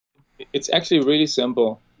It's actually really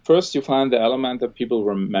simple. First, you find the element that people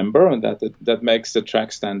remember and that makes the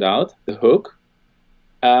track stand out, the hook.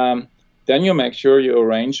 Then you make sure your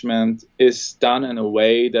arrangement is done in a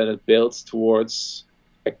way that it builds towards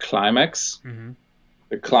a climax. Mm-hmm.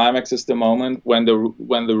 The climax is the moment when the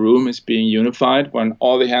room is being unified, when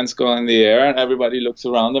all the hands go in the air and everybody looks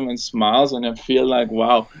around them and smiles, and you feel like,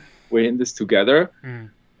 wow, we're in this together. Mm.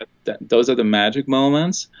 Those are the magic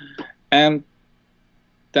moments. And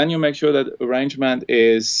then you make sure that arrangement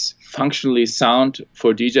is functionally sound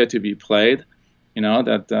for DJ to be played. You know,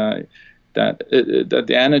 that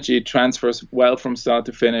the energy transfers well from start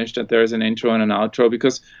to finish, that there's an intro and an outro,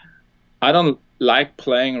 because I don't like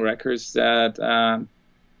playing records that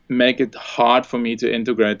make it hard for me to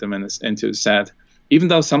integrate them into a set. Even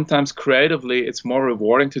though sometimes creatively it's more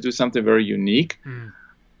rewarding to do something very unique,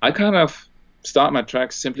 I kind of start my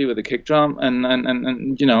tracks simply with a kick drum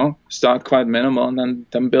and you know, start quite minimal and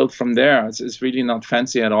then build from there. It's really not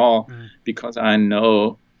fancy at all, because I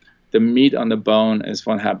know the meat on the bone is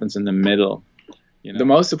what happens in the middle. You know? The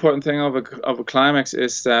most important thing of a climax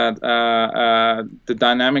is that the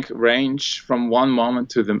dynamic range from one moment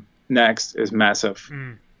to the next is massive.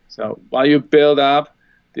 So while you build up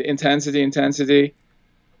the intensity,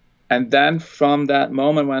 and then from that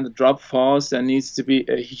moment when the drop falls, there needs to be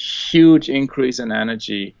a huge increase in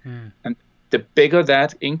energy. And the bigger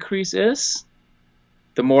that increase is,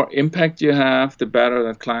 the more impact you have, the better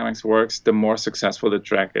that climax works, the more successful the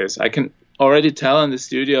track is. I can already tell in the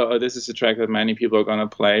studio, oh, this is a track that many people are going to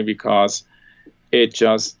play, because it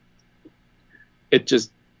just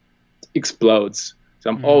explodes. So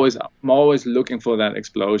I'm always looking for that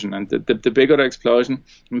explosion, and the bigger the explosion.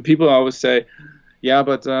 And people always say, yeah,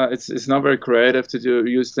 but it's not very creative to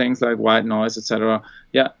use things like white noise, etc.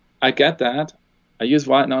 Yeah, I get that. I use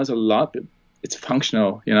white noise a lot, but it's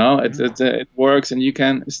functional. You know, it works, and you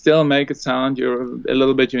can still make it sound you're a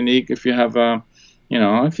little bit unique if you have you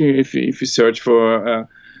know, if you search for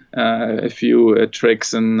a few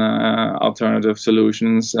tricks and alternative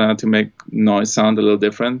solutions to make noise sound a little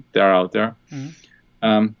different. They're out there.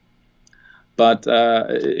 But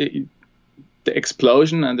the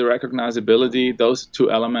explosion and the recognizability, those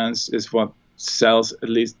two elements is what sells at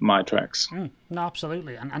least my tracks. No,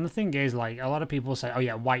 absolutely. And the thing is, like, a lot of people say, oh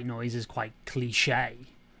yeah, white noise is quite cliche.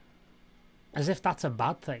 As if that's a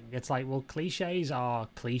bad thing. It's like, well, cliches are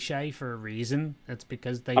cliche for a reason. It's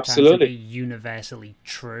because they tend to be universally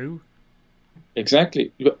true.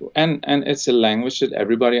 Exactly. And it's a language that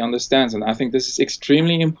everybody understands. And I think this is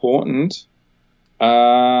extremely important.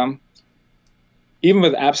 Even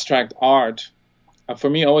with abstract art, for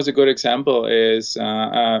me, always a good example is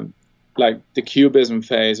like the Cubism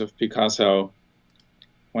phase of Picasso.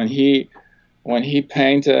 When he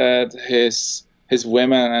painted his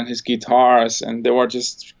women and his guitars, and they were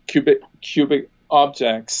just cubic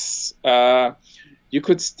objects, you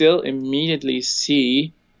could still immediately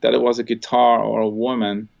see that it was a guitar or a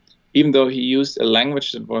woman, even though he used a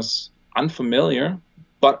language that was unfamiliar,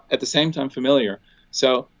 but at the same time familiar.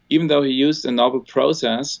 So even though he used a novel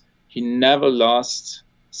process, he never lost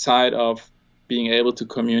sight of being able to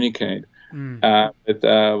communicate with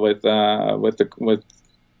the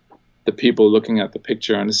people looking at the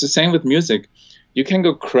picture. And it's the same with music. You can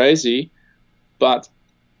go crazy, but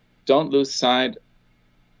don't lose sight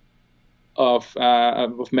of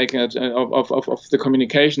making it of the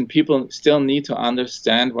communication. People still need to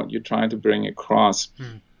understand what you're trying to bring across.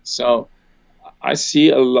 So I see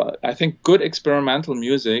a lot. I think good experimental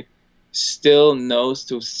music still knows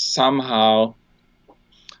to somehow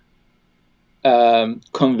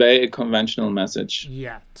convey a conventional message.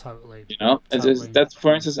 Yeah, totally. You know, totally. That's,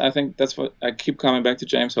 for instance, I think that's what I keep coming back to.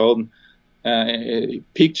 James Holden,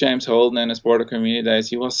 peak James Holden in his Border Community days.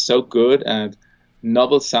 He was so good at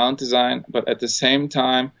novel sound design, but at the same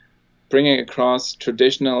time bringing across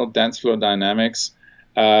traditional dance floor dynamics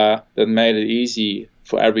that made it easy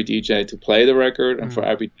for every DJ to play the record and for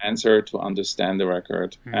every dancer to understand the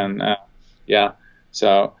record. And yeah,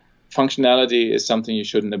 so functionality is something you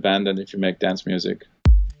shouldn't abandon if you make dance music.